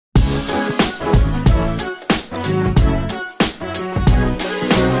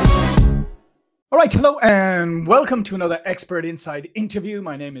right, hello and welcome to another Expert Inside interview.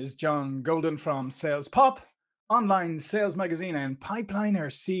 My name is John Golden from SalesPOP, online sales magazine and Pipeliner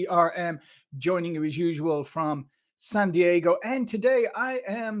CRM, joining you as usual from San Diego. And today I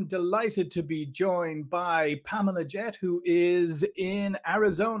am delighted to be joined by Pamela Jett, who is in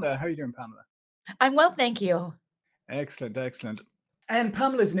Arizona. How are you doing, Pamela? I'm well, thank you. Excellent, excellent. And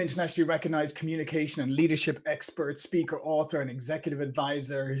Pamela is an internationally recognized communication and leadership expert, speaker, author, and executive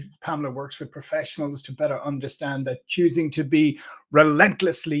advisor. Pamela works with professionals to better understand that choosing to be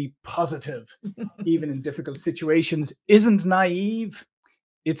relentlessly positive, even in difficult situations, isn't naive,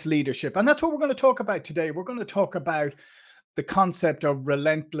 it's leadership. And that's what we're going to talk about today. We're going to talk about the concept of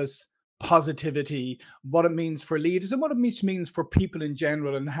relentless positivity, what it means for leaders and what it means for people in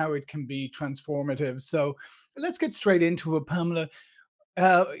general, and how it can be transformative. So let's get straight into it, Pamela.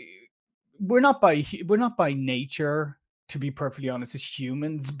 Uh, we're not by nature, to be perfectly honest, as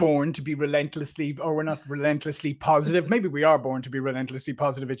humans, born to be relentlessly, or we're not relentlessly positive. Maybe we are born to be relentlessly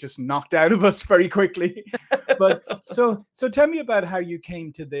positive. It's just knocked out of us very quickly. But so tell me about how you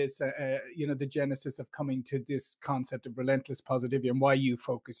came to this, the genesis of coming to this concept of relentless positivity and why you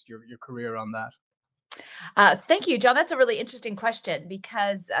focused your career on that. Thank you, John. That's a really interesting question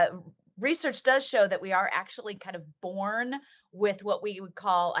because research does show that we are actually kind of born with what we would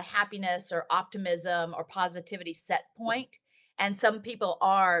call a happiness or optimism or positivity set point. And some people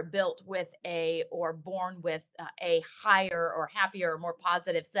are built with or born with a higher or happier or more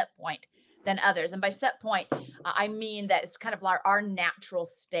positive set point than others. And by set point, I mean that it's kind of our natural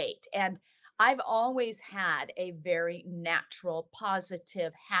state. And I've always had a very natural,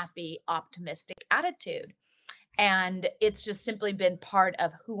 positive, happy, optimistic attitude. And it's just simply been part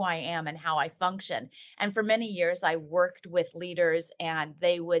of who I am and how I function. And for many years, I worked with leaders, and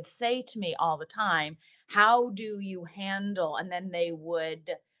they would say to me all the time, how do you handle? And then they would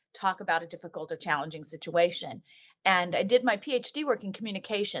talk about a difficult or challenging situation. And I did my PhD work in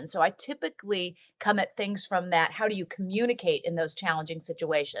communication. So I typically come at things from that. How do you communicate in those challenging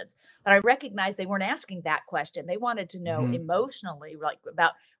situations? But I recognized they weren't asking that question. They wanted to know Mhm. emotionally, like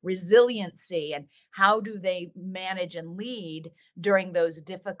about resiliency and how do they manage and lead during those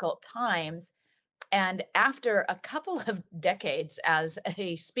difficult times. And after a couple of decades as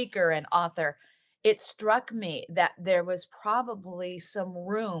a speaker and author, it struck me that there was probably some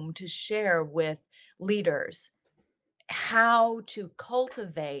room to share with leaders how to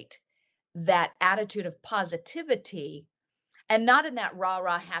cultivate that attitude of positivity, and not in that rah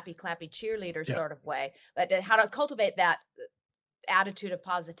rah happy clappy cheerleader Yeah. sort of way, but how to cultivate that attitude of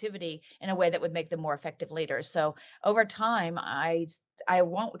positivity in a way that would make them more effective leaders. So over time, I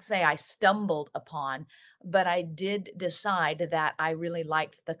won't say I stumbled upon, but I did decide that I really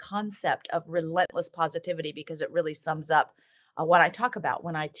liked the concept of relentless positivity because it really sums up what I talk about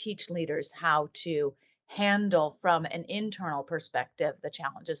when I teach leaders how to handle from an internal perspective the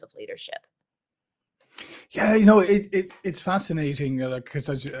challenges of leadership. Yeah, it's fascinating, because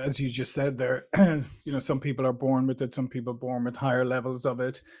as you just said there, some people are born with it, some people are born with higher levels of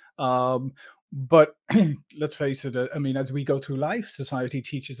it. But let's face it, I mean, as we go through life, society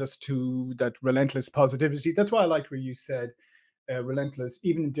teaches us to that relentless positivity. That's why I liked where you said relentless,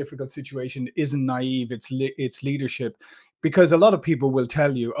 even in difficult situation, isn't naive. It's leadership, because a lot of people will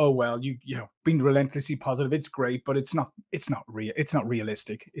tell you, "Oh well, being relentlessly positive, it's great, but it's not real. It's not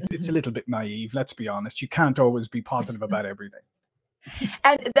realistic. It's a little bit naive. Let's be honest. You can't always be positive about everything."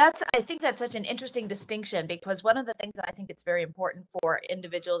 And I think that's such an interesting distinction, because one of the things that I think it's very important for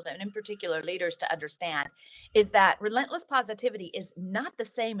individuals and in particular leaders to understand is that relentless positivity is not the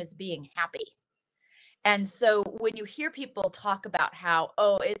same as being happy. And so when you hear people talk about how,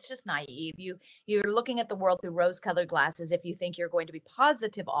 oh, it's just naive, you're looking at the world through rose-colored glasses if you think you're going to be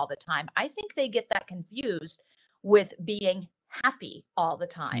positive all the time. I think they get that confused with being happy all the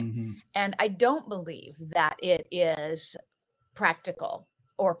time. Mhm. And I don't believe that it is practical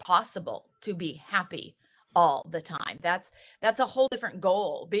or possible to be happy all the time. That's a whole different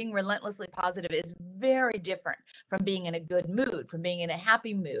goal. Being relentlessly positive is very different from being in a good mood, from being in a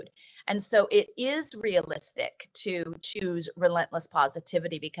happy mood. And so it is realistic to choose relentless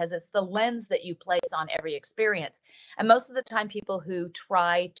positivity because it's the lens that you place on every experience. And most of the time people who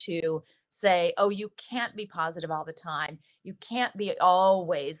try to say, "Oh, you can't be positive all the time. You can't be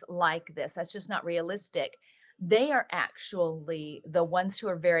always like this. That's just not realistic." They are actually the ones who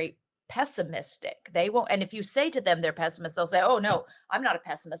are very pessimistic. They won't, and if you say to them they're pessimists, they'll say, "Oh no, I'm not a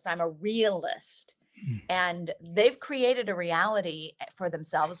pessimist. I'm a realist." And they've created a reality for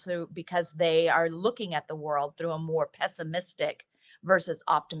themselves because they are looking at the world through a more pessimistic versus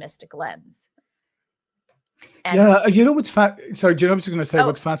optimistic lens. And Yeah, you know what's sorry, you know, I was going to say oh,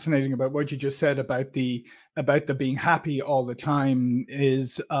 what's fascinating about what you just said about the being happy all the time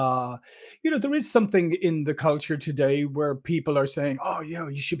is, you know, there is something in the culture today where people are saying, "Oh, yeah,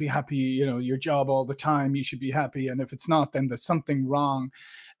 you should be happy, you know, your job all the time, you should be happy, and if it's not, then there's something wrong."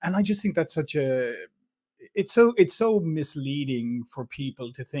 And I just think that's such a it's so misleading for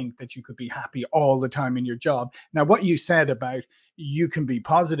people to think that you could be happy all the time in your job. Now, what you said about you can be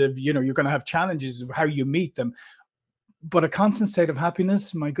positive, you know, you're going to have challenges of how you meet them, but a constant state of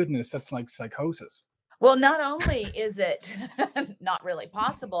happiness, my goodness, that's like psychosis. well, not only is it not really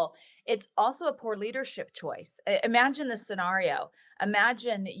possible, it's also a poor leadership choice. Imagine this scenario.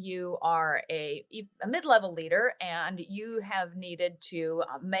 Imagine you are a mid-level leader and you have needed to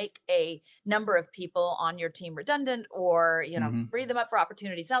make a number of people on your team redundant or, Hmm. free them up for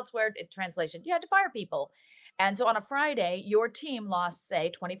opportunities elsewhere. In translation, you had to fire people. And so on a Friday, your team lost, say,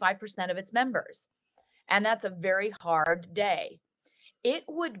 25% of its members. And that's a very hard day. It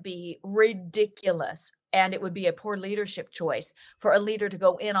would be ridiculous, and it would be a poor leadership choice for a leader to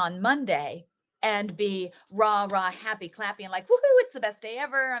go in on Monday and be rah, rah, happy, clappy, and like, woohoo, it's the best day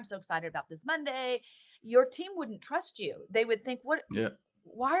ever. I'm so excited about this Monday. Your team wouldn't trust you. They would think, Yeah.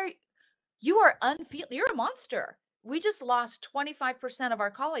 why are you are you're a monster. We just lost 25% of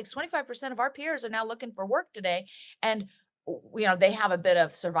our colleagues, 25% of our peers are now looking for work today. And they have a bit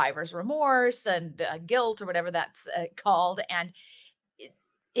of survivor's remorse and guilt or whatever that's called. And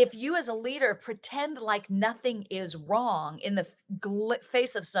if you as a leader pretend like nothing is wrong in the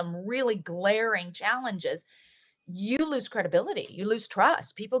face of some really glaring challenges, you lose credibility, you lose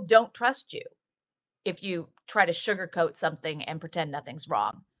trust. People don't trust you if you try to sugarcoat something and pretend nothing's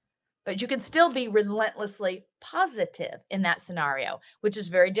wrong. But you can still be relentlessly positive in that scenario, which is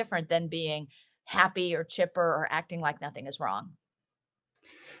very different than being happy or chipper or acting like nothing is wrong.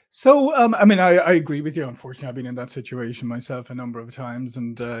 So, I mean, I agree with you. Unfortunately, I've been in that situation myself a number of times,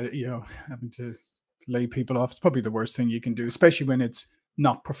 and you know, having to lay people off is probably the worst thing you can do, especially when it's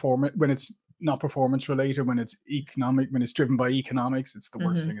not performance related, when it's economic, when it's driven by economics. It's the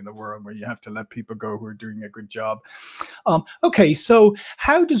worst Mhm. thing in the world where you have to let people go who are doing a good job. Okay, so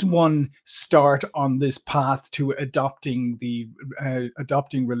how does one start on this path to adopting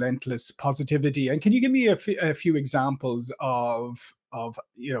relentless positivity? And can you give me a few examples of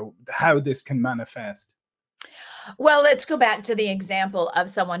you know how this can manifest? Well, let's go back to the example of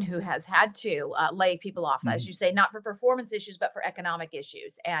someone who has had to lay people off, as Mhm. you say, not for performance issues, but for economic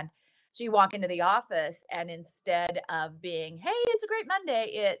issues. And so you walk into the office, and instead of being, hey, it's a great Monday,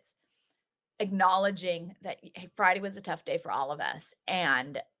 it's acknowledging that hey, Friday was a tough day for all of us.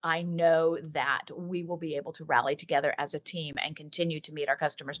 And I know that we will be able to rally together as a team and continue to meet our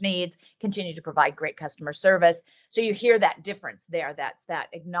customers' needs, continue to provide great customer service. So you hear that difference there. That's that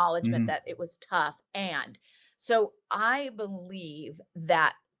acknowledgement Mhm. that it was tough. And so I believe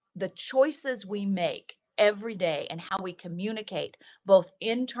that the choices we make every day and how we communicate both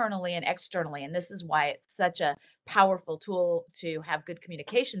internally and externally, and this is why it's such a powerful tool to have good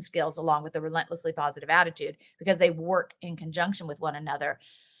communication skills along with a relentlessly positive attitude because they work in conjunction with one another.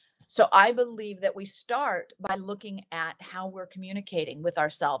 So I believe that we start by looking at how we're communicating with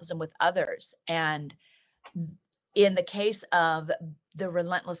ourselves and with others. And in the case of the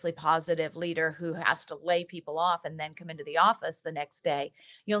relentlessly positive leader who has to lay people off and then come into the office the next day,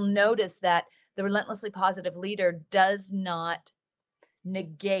 you'll notice that the relentlessly positive leader does not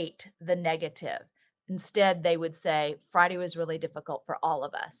negate the negative. Instead, they would say, Friday was really difficult for all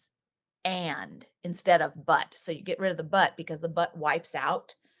of us. And instead of but. So you get rid of the but because the but wipes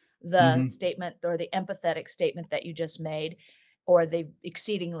out the Mhm. statement or the empathetic statement that you just made or the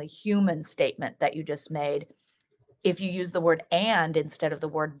exceedingly human statement that you just made. If you use the word and instead of the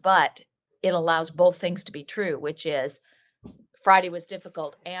word but, it allows both things to be true, which is Friday was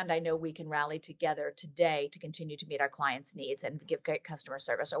difficult, and I know we can rally together today to continue to meet our clients' needs and give great customer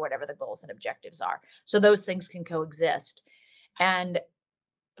service or whatever the goals and objectives are. So those things can coexist. And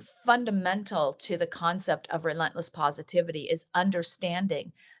fundamental to the concept of relentless positivity is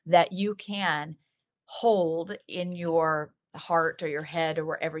understanding that you can hold in your heart or your head or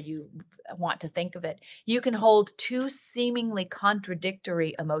wherever you want to think of it, you can hold two seemingly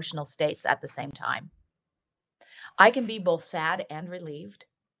contradictory emotional states at the same time. I can be both sad and relieved.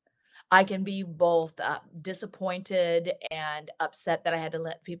 I can be both disappointed and upset that I had to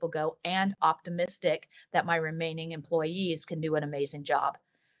let people go, and optimistic that my remaining employees can do an amazing job.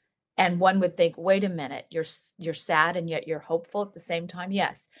 And one would think, wait a minute, you're sad and yet you're hopeful at the same time.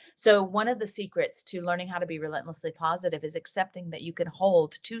 Yes. So one of the secrets to learning how to be relentlessly positive is accepting that you can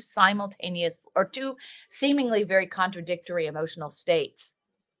hold two simultaneous or two seemingly very contradictory emotional states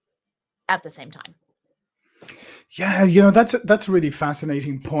at the same time. Yeah, that's a really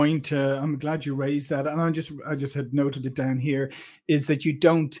fascinating point. I'm glad you raised that, and I just had noted it down here. Is that you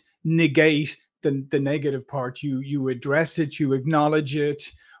don't negate the negative part. You address it, you acknowledge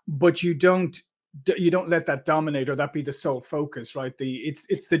it, but you don't let that dominate or that be the sole focus, right?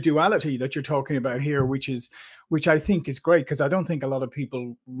 It's the duality that you're talking about here, which I think is great, because I don't think a lot of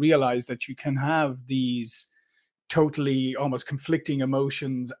people realize that you can have these totally almost conflicting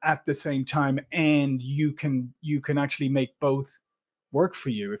emotions at the same time, and you can actually make both work for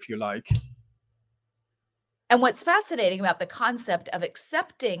you, if you like. And what's fascinating about the concept of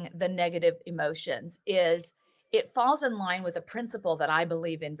accepting the negative emotions is it falls in line with a principle that I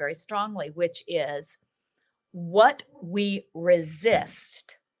believe in very strongly, which is what we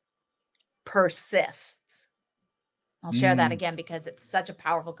resist persists. I'll share that Mm, again because it's such a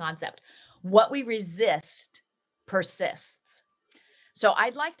powerful concept. What we resist persists. So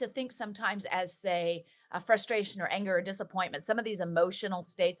I'd like to think sometimes as, say, a frustration or anger or disappointment, some of these emotional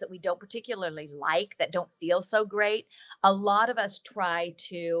states that we don't particularly like, that don't feel so great. A lot of us try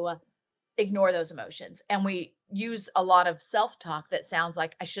to ignore those emotions, and we use a lot of self-talk that sounds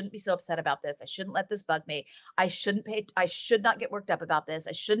like, I shouldn't be so upset about this. I shouldn't let this bug me. I should not get worked up about this.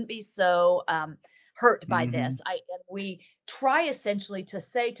 I shouldn't be so hurt by mhm, this. And we try essentially to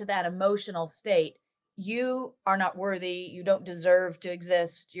say to that emotional state, you are not worthy. You don't deserve to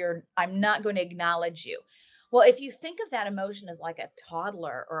exist. I'm not going to acknowledge you. Well, if you think of that emotion as like a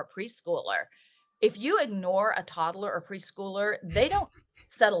toddler or a preschooler, if you ignore a toddler or preschooler, they don't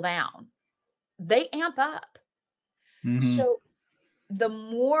settle down, they amp up. mhm, So the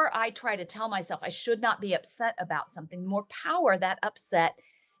more I try to tell myself I should not be upset about something, the more power that upset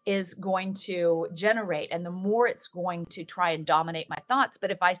is going to generate, and the more it's going to try and dominate my thoughts.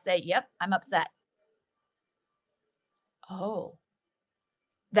 But if I say, yep, I'm upset. Oh,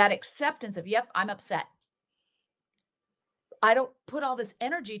 that acceptance of, yep, I'm upset. I don't put all this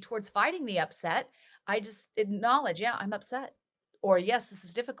energy towards fighting the upset. I just acknowledge, yeah, I'm upset. Or yes, this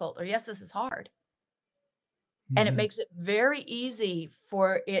is difficult. Or yes, this is hard. And it mhm. makes it very easy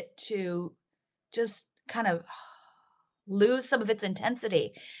for it to just kind of lose some of its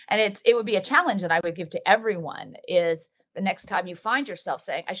intensity. And it would be a challenge that I would give to everyone is the next time you find yourself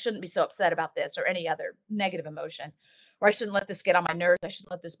saying, I shouldn't be so upset about this or any other negative emotion, or I shouldn't let this get on my nerves. I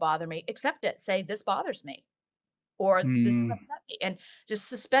shouldn't let this bother me. Accept it. Say, this bothers me, or this has Mm, upset me, and just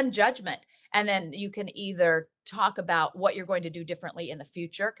suspend judgment. And then you can either talk about what you're going to do differently in the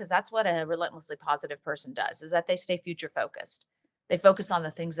future, because that's what a relentlessly positive person does, is that they stay future focused. They focus on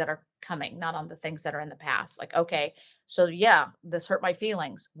the things that are coming, not on the things that are in the past. Like, okay, so yeah, this hurt my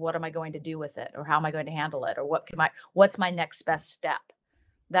feelings. What am I going to do with it? Or how am I going to handle it? Or what's my next best step?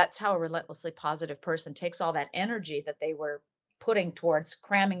 That's how a relentlessly positive person takes all that energy that they were putting towards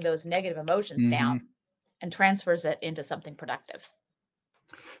cramming those negative emotions down mhm. and transfers it into something productive.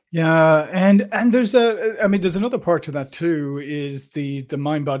 Yeah, and there's another part to that too, is the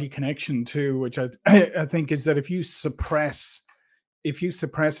mind body connection too, which I think is that if you suppress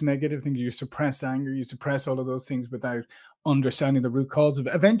negative things, you suppress anger, you suppress all of those things without understanding the root cause of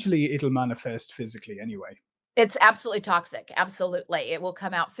it, eventually it'll manifest physically anyway. It's absolutely toxic. Absolutely. It will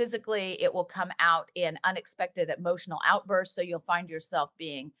come out physically. It will come out in unexpected emotional outbursts. So you'll find yourself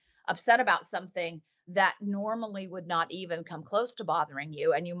being upset about something that normally would not even come close to bothering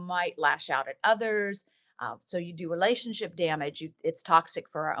you. And you might lash out at others. So you do relationship damage. It's toxic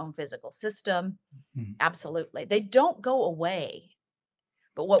for our own physical system. Mhm. Absolutely. They don't go away.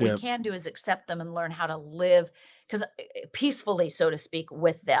 But what we Yeah. can do is accept them and learn how to live because peacefully, so to speak,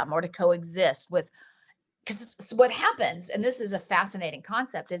 with them, or to coexist with, because it's what happens, and this is a fascinating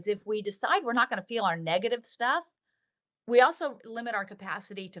concept, is if we decide we're not going to feel our negative stuff, we also limit our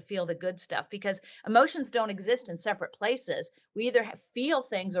capacity to feel the good stuff, because emotions don't exist in separate places. We either feel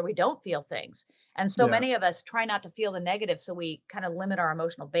things or we don't feel things. And so Yeah. many of us try not to feel the negative, so we kind of limit our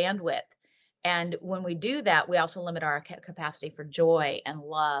emotional bandwidth. And when we do that, we also limit our capacity for joy and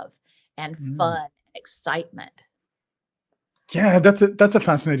love and Mm. fun, excitement. Yeah, that's a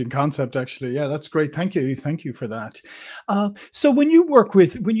fascinating concept, actually. Yeah, that's great. Thank you for that. So when you work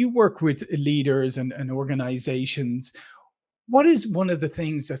with leaders and organizations, what is one of the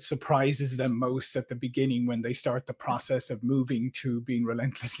things that surprises them most at the beginning when they start the process of moving to being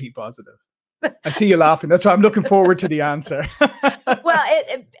relentlessly positive? I see you laughing. That's why I'm looking forward to the answer. Well,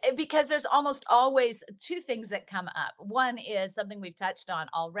 because there's almost always 2 things that come up. One is something we've touched on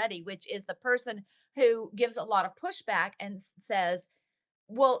already, which is the person who gives a lot of pushback and says,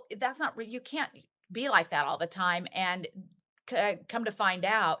 "Well, that's not you can't be like that all the time." And come to find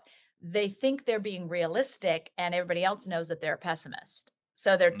out, they think they're being realistic, and everybody else knows that they're a pessimist.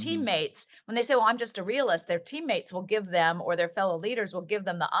 So their Mhm. teammates, when they say, well, I'm just a realist, their teammates will give them, or their fellow leaders will give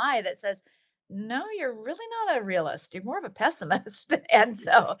them the eye that says, no, you're really not a realist. You're more of a pessimist. And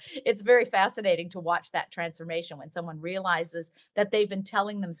so it's very fascinating to watch that transformation when someone realizes that they've been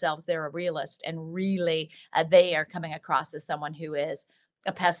telling themselves they're a realist and really they are coming across as someone who is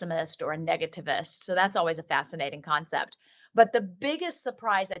a pessimist or a negativist. So that's always a fascinating concept. But the biggest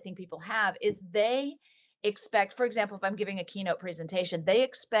surprise I think people have is they expect, for example, if I'm giving a keynote presentation, they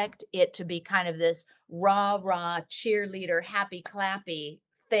expect it to be kind of this rah, rah, cheerleader, happy, clappy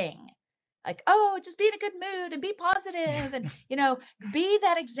thing. Like, oh, just be in a good mood and be positive and, be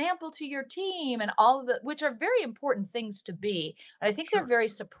that example to your team and all of the, which are very important things to be. And I think they're Sure. very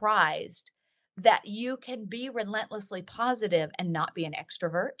surprised that you can be relentlessly positive and not be an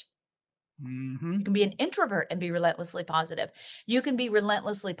extrovert. You Mhm. can be an introvert and be relentlessly positive. You can be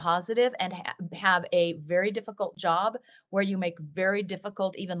relentlessly positive and have a very difficult job where you make very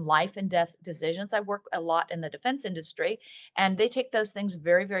difficult, even life and death decisions. I work a lot in the defense industry, and they take those things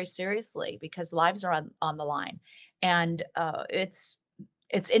very, very seriously because lives are on the line. And it's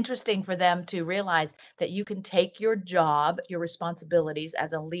interesting for them to realize that you can take your job, your responsibilities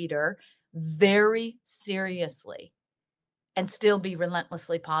as a leader very seriously and still be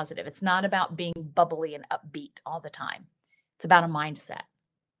relentlessly positive. It's not about being bubbly and upbeat all the time. It's about a mindset.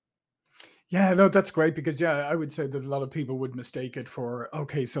 Yeah, no, that's great because yeah, I would say that a lot of people would mistake it for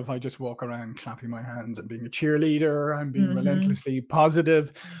okay, so if I just walk around clapping my hands and being a cheerleader, I'm being Mhm. relentlessly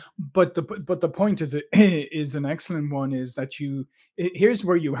positive. But the point is is an excellent one is that here's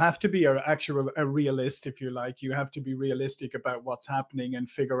where you have to be a realist if you like. You have to be realistic about what's happening and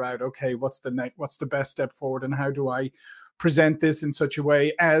figure out okay, what's the best step forward and how do I present this in such a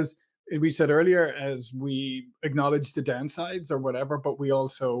way as we said earlier as we acknowledge the downsides or whatever, but we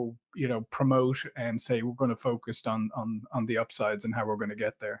also promote and say we're going to focus on the upsides and how we're going to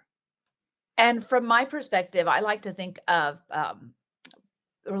get there. And from my perspective, I like to think of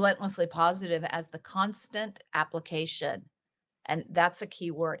relentlessly positive as the constant application, and that's a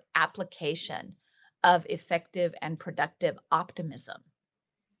key word, application of effective and productive optimism.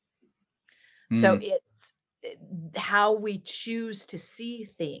 So Mm, it's how we choose to see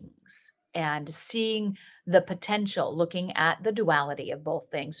things and seeing the potential, looking at the duality of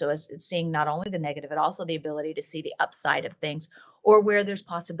both things. So as seeing not only the negative, but also the ability to see the upside of things or where there's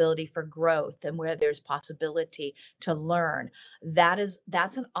possibility for growth and where there's possibility to learn. That's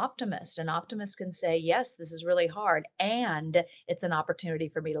an optimist. An optimist can say, yes, this is really hard and it's an opportunity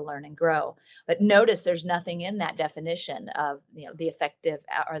for me to learn and grow. But notice there's nothing in that definition of, the effective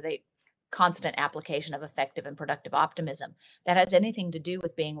or the constant application of effective and productive optimism that has anything to do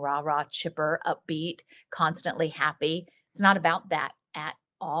with being rah rah, chipper, upbeat, constantly happy. It's not about that at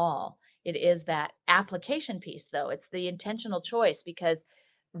all. It is that application piece, though. It's the intentional choice because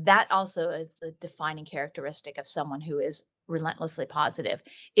that also is the defining characteristic of someone who is relentlessly positive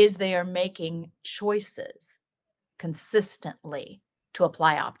is they are making choices consistently to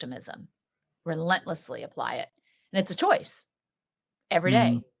apply optimism, relentlessly apply it. And it's a choice every mm.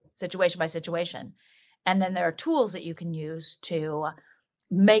 day, situation by situation. And then there are tools that you can use to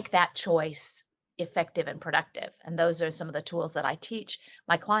make that choice effective and productive. And those are some of the tools that I teach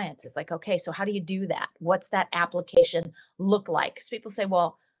my clients. It's like, okay, so how do you do that? What's that application look like? Because people say,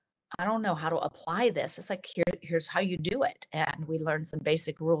 well, I don't know how to apply this. It's like, here's how you do it. And we learn some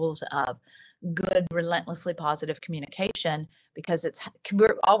basic rules of good, relentlessly positive communication because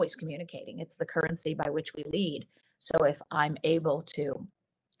we're always communicating. It's the currency by which we lead. So if I'm able to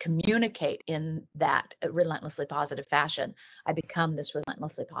communicate in that relentlessly positive fashion, I become this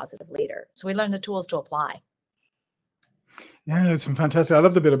relentlessly positive leader. So we learn the tools to apply. Yeah, it's fantastic. I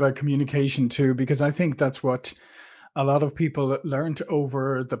love the bit about communication too, because I think that's what a lot of people learned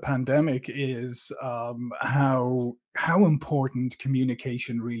over the pandemic is how important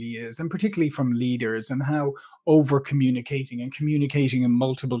communication really is, and particularly from leaders, and how over communicating and communicating in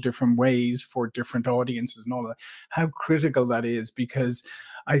multiple different ways for different audiences and all that, how critical that is. Because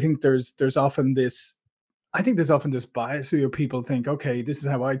I think there's often this bias where people think, okay, this is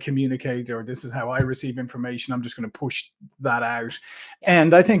how I communicate or this is how I receive information. I'm just going to push that out. Yes.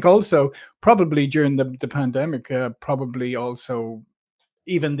 And I think also probably during the pandemic, probably also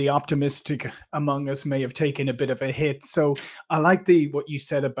even the optimistic among us may have taken a bit of a hit. So I like what you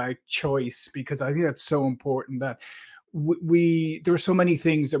said about choice, because I think that's so important that there are so many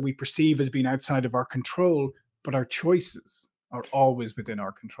things that we perceive as being outside of our control, but our choices are always within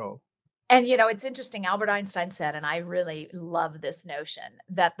our control. And it's interesting. Albert Einstein said, and I really love this notion,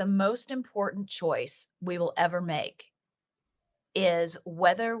 that the most important choice we will ever make is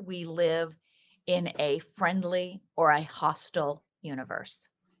whether we live in a friendly or a hostile universe.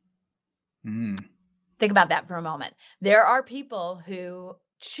 Mm. Think about that for a moment. There are people who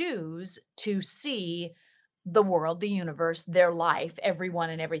choose to see the world, the universe, their life, everyone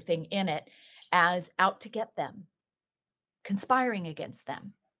and everything in it as out to get them, conspiring against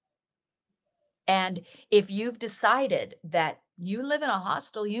them. And if you've decided that you live in a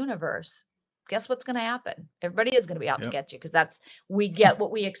hostile universe, guess what's going to happen? Everybody is going to be out to Yep. get you, because we get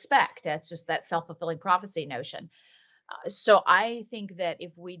what we expect. That's just that self-fulfilling prophecy notion. So I think that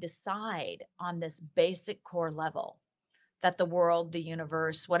if we decide on this basic core level that the world, the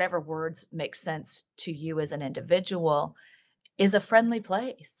universe, whatever words make sense to you as an individual, is a friendly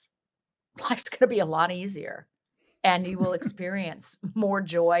place, life's going to be a lot easier. And you will experience more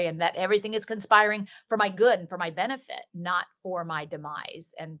joy, and that everything is conspiring for my good and for my benefit, not for my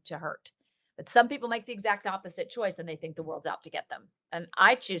demise and to hurt. But some people make the exact opposite choice, and they think the world's out to get them. And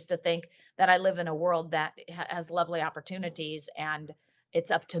I choose to think that I live in a world that has lovely opportunities, and it's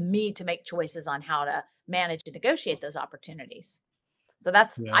up to me to make choices on how to manage and negotiate those opportunities. So I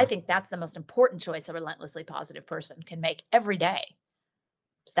Yeah. think that's the most important choice a relentlessly positive person can make every day.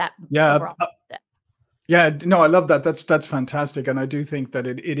 It's that Yeah. overall. Yeah, no, I love that. That's fantastic, and I do think that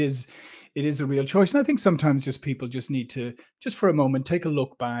it is a real choice. And I think sometimes just people just need to, just for a moment, take a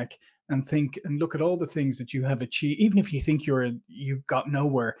look back and think and look at all the things that you have achieved. Even if you think you've got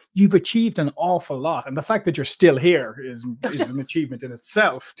nowhere, you've achieved an awful lot, and the fact that you're still here is an achievement in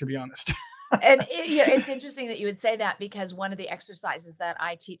itself, to be honest. And it's interesting that you would say that, because one of the exercises that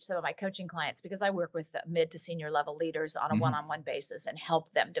I teach some of my coaching clients, because I work with mid to senior level leaders on a Mhm. one-on-one basis and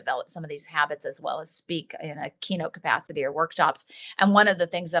help them develop some of these habits, as well as speak in a keynote capacity or workshops. And one of the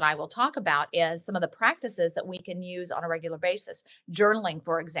things that I will talk about is some of the practices that we can use on a regular basis. Journaling,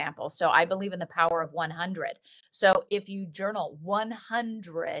 for example. So I believe in the power of 100. So if you journal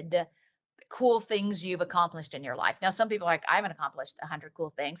 100 cool things you've accomplished in your life. Now, some people are like, I haven't accomplished 100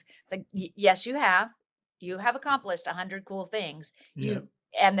 cool things. It's like, yes, you have. You have accomplished 100 cool things. Yeah.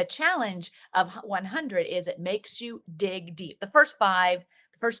 And the challenge of 100 is it makes you dig deep. The first 5,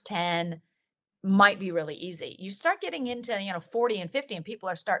 the first 10 might be really easy. You start getting into, 40 and 50, and people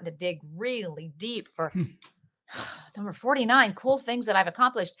are starting to dig really deep for number 49, cool things that I've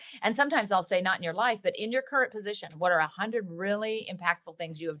accomplished. And sometimes I'll say, not in your life, but in your current position, what are 100 really impactful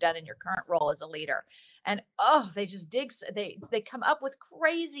things you have done in your current role as a leader? And they just they come up with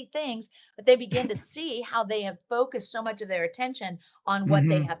crazy things, but they begin to see how they have focused so much of their attention on what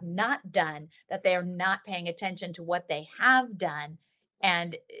they Mhm. have not done, that they are not paying attention to what they have done.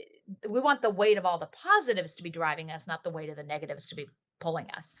 And we want the weight of all the positives to be driving us, not the weight of the negatives to be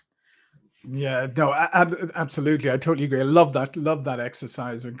pulling us. Yeah, no, absolutely. I totally agree. I love that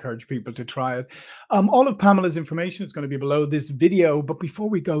exercise. I encourage people to try it. All of Pamela's information is going to be below this video. But before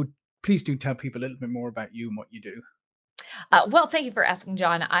we go, please do tell people a little bit more about you and what you do. Well, thank you for asking,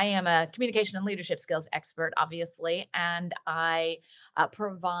 John. I am a communication and leadership skills expert, obviously, and I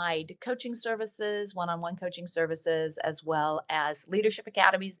provide coaching services, one-on-one coaching services, as well as leadership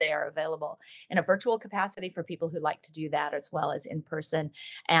academies. They are available in a virtual capacity for people who like to do that, as well as in person.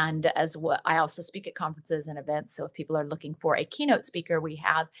 And as well, I also speak at conferences and events. So if people are looking for a keynote speaker, we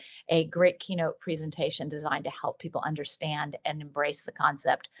have a great keynote presentation designed to help people understand and embrace the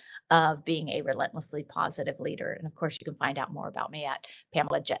concept of being a relentlessly positive leader. And of course, you can find out more about me at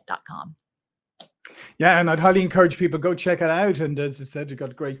pamelajett.com. Yeah, and I'd highly encourage people go check it out. And as I said, you've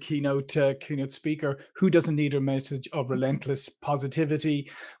got a great keynote speaker who doesn't need a message of relentless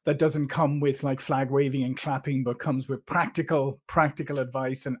positivity that doesn't come with like flag waving and clapping, but comes with practical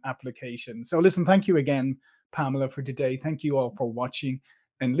advice and application. So listen, thank you again, Pamela, for today. Thank you all for watching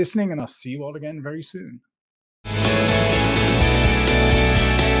and listening, and I'll see you all again very soon.